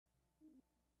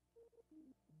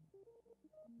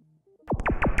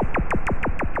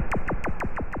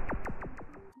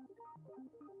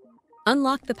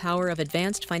Unlock the power of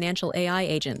advanced financial AI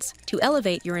agents to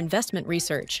elevate your investment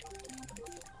research.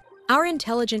 Our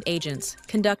intelligent agents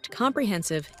conduct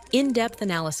comprehensive, in-depth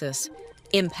analysis,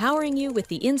 empowering you with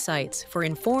the insights for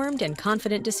informed and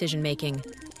confident decision-making.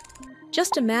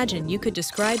 Just imagine you could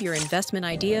describe your investment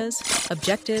ideas,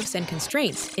 objectives, and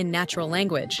constraints in natural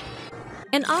language,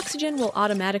 and Oxygen will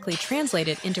automatically translate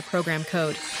it into program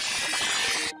code.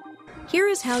 Here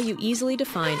is how you easily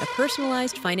define a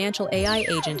personalized financial AI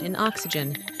agent in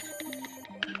Oxygen.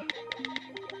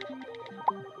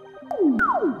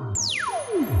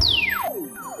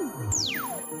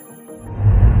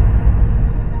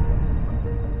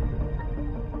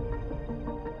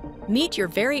 Meet your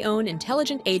very own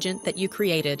intelligent agent that you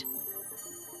created.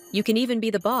 You can even be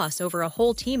the boss over a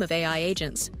whole team of AI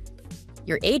agents.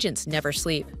 Your agents never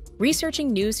sleep,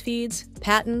 researching news feeds,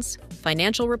 patents,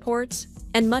 financial reports,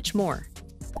 and much more.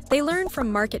 They learn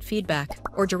from market feedback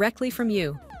or directly from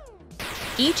you.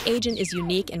 Each agent is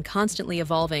unique and constantly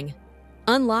evolving.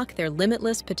 Unlock their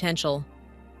limitless potential.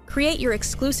 Create your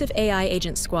exclusive AI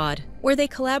agent squad, where they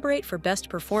collaborate for best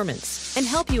performance and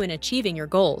help you in achieving your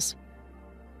goals.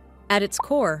 At its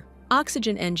core,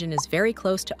 Oxygen Engine is very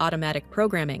close to automatic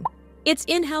programming. Its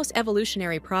in-house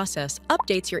evolutionary process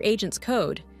updates your agent's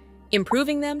code,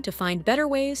 improving them to find better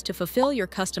ways to fulfill your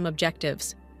custom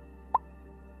objectives.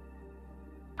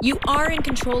 You are in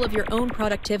control of your own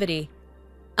productivity.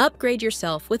 Upgrade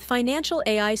yourself with financial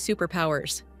AI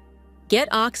superpowers. Get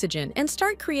Oxygen and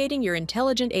start creating your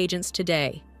intelligent agents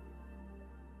today.